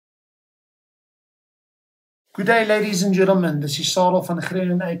Good day, ladies and gentlemen. This is Sarel van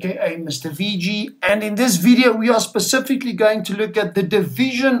Gr8, aka Mr. VG, and in this video we are specifically going to look at the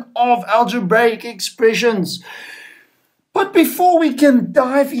division of algebraic expressions. But before we can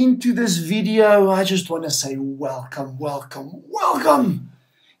dive into this video, I just want to say welcome.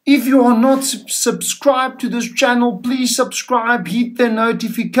 If you are not subscribed to this channel, please subscribe, hit the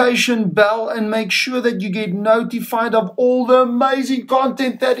notification bell, and make sure that you get notified of all the amazing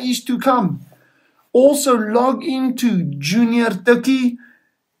content that is to come. Also log into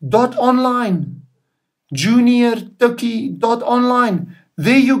juniortukkie.online. juniortukkie.online.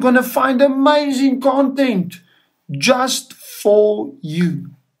 There you're going to find amazing content just for you.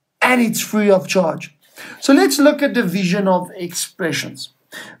 And it's free of charge. So let's look at division of expressions.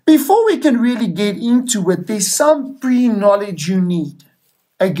 Before we can really get into it, there's some pre-knowledge you need.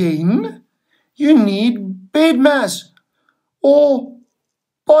 Again, you need bed mass or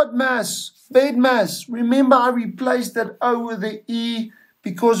pod mass. Bed mass. Remember, I replaced that O with the E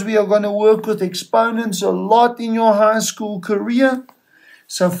because we are going to work with exponents a lot in your high school career.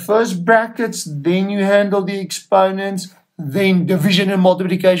 So first brackets, then you handle the exponents, then division and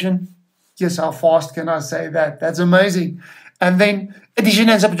multiplication. Yes, how fast can I say that? That's amazing. And then addition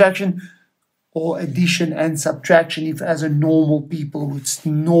and subtraction, or addition and subtraction, if as a normal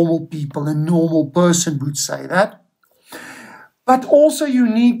person would say that. But also you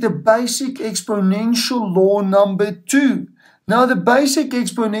need the basic exponential law number 2. Now the basic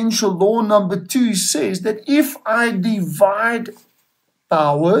exponential law number 2 says that if I divide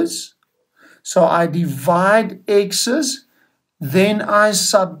powers, so I divide x's, then I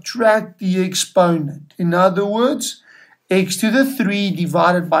subtract the exponent. In other words, x to the 3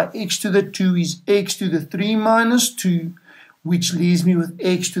 divided by x to the 2 is x to the 3 minus 2, which leaves me with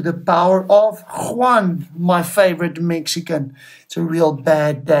x to the power of Juan, my favorite Mexican. It's a real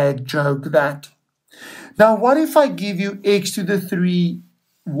bad dad joke, that. Now, what if I give you x to the 3,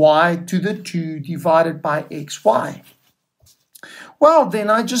 y to the 2 divided by xy? Well, then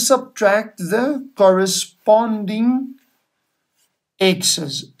I just subtract the corresponding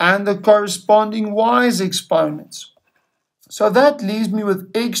x's and the corresponding y's exponents. So that leaves me with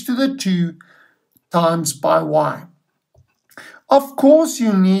x to the 2 times by y. Of course,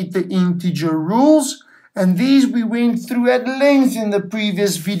 you need the integer rules, and these we went through at length in the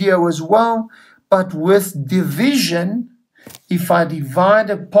previous video as well. But with division, if I divide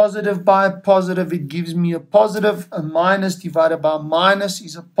a positive by a positive, it gives me a positive. A minus divided by a minus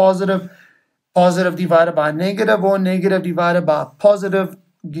is a positive. Positive divided by a negative, or negative divided by a positive,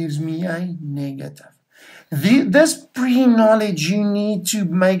 gives me a negative. This pre-knowledge you need to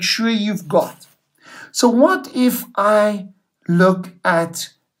make sure you've got. So what if I look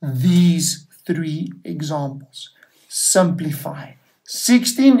at these 3 examples? Simplify.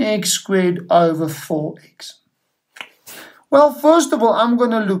 16x squared over 4x. Well, first of all, I'm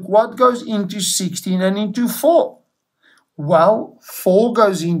going to look what goes into 16 and into 4. Well, 4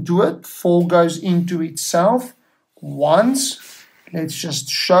 goes into it. 4 goes into itself once. Let's just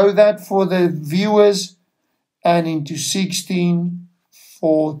show that for the viewers. And into 16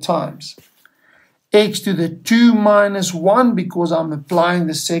 4 times. X to the 2 minus 1, because I'm applying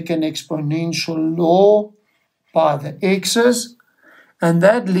the second exponential law by the x's, and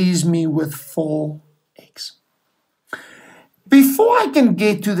that leaves me with 4x. Before I can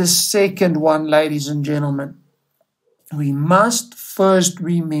get to the second one, ladies and gentlemen, we must first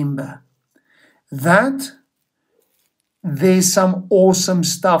remember that there's some awesome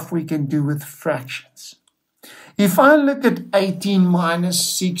stuff we can do with fractions. If I look at 18 minus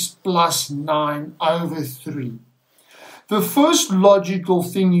 6 plus 9 over 3, the first logical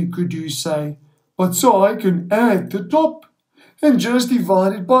thing you could do is say, but so I can add the top and just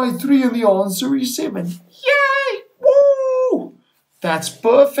divide it by 3 and the answer is 7. Yay! Woo! That's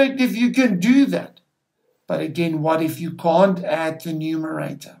perfect if you can do that. But again, what if you can't add the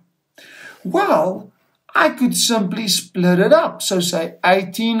numerator? Well, I could simply split it up. So say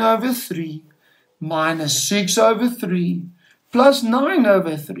 18 over 3 minus 6 over 3 plus 9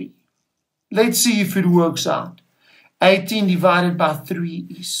 over 3. Let's see if it works out. 18 divided by 3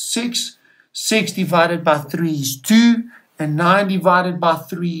 is 6. 6 divided by 3 is 2. And 9 divided by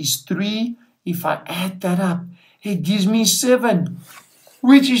 3 is 3. If I add that up, it gives me 7,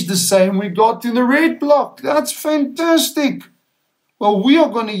 which is the same we got in the red block. That's fantastic. Well, we are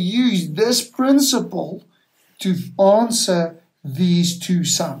going to use this principle to answer these 2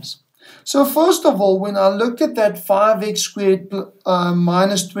 sums. So first of all, when I look at that 5x squared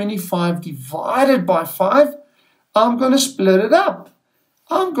minus 25 divided by 5, I'm going to split it up.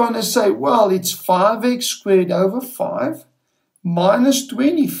 I'm going to say, well, it's 5x squared over 5 minus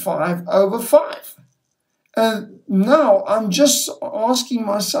 25 over 5. Now I'm just asking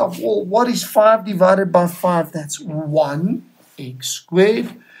myself, well, what is 5 divided by 5? That's 1x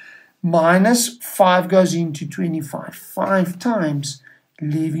squared minus 5 goes into 25 5 times,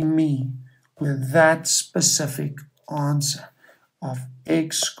 leaving me with that specific answer of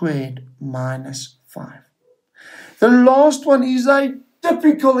x squared minus 5. The last one is a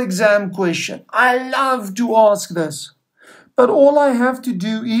typical exam question. I love to ask this, but all I have to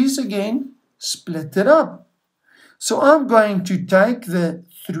do is, again, split it up. So I'm going to take the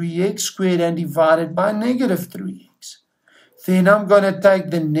 3x squared and divide it by negative 3x. Then I'm going to take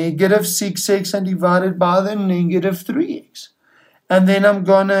the negative 6x and divide it by the negative 3x. And then I'm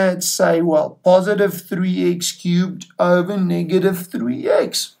going to say, well, positive 3x cubed over negative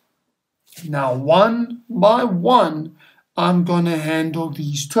 3x. Now, one by one, I'm going to handle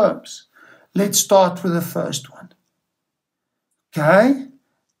these terms. Let's start with the first one. Okay,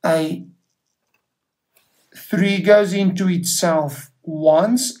 a 3 goes into itself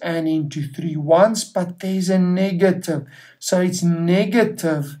once and into 3 once, but there's a negative. So it's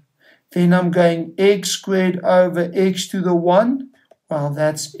negative. Then I'm going x squared over x to the 1. Well,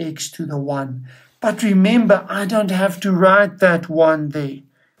 that's x to the 1. But remember, I don't have to write that 1 there.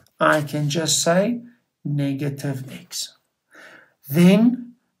 I can just say negative x.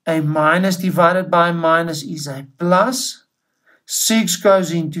 Then a minus divided by a minus is a plus. 6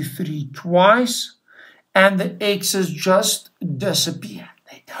 goes into 3 twice. And the x's just disappear.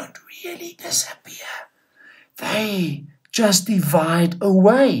 They don't really disappear. They just divide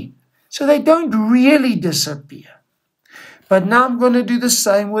away. So they don't really disappear. But now I'm going to do the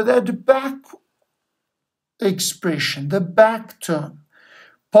same with that back expression, the back term.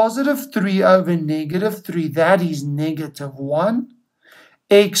 Positive 3 over negative 3, that is negative 1.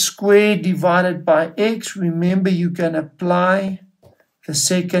 X squared divided by x. Remember, you can apply the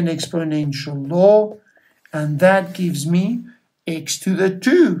second exponential law. And that gives me x to the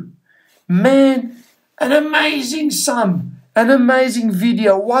 2. Man, an amazing sum, an amazing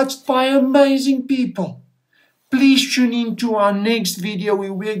video watched by amazing people. Please tune in to our next video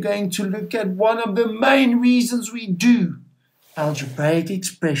where we're going to look at one of the main reasons we do algebraic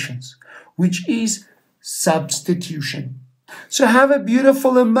expressions, which is substitution. So have a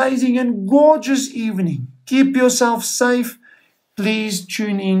beautiful, amazing, and gorgeous evening. Keep yourself safe. Please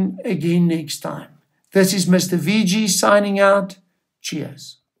tune in again next time. This is Mr. VG signing out.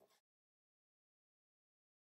 Cheers.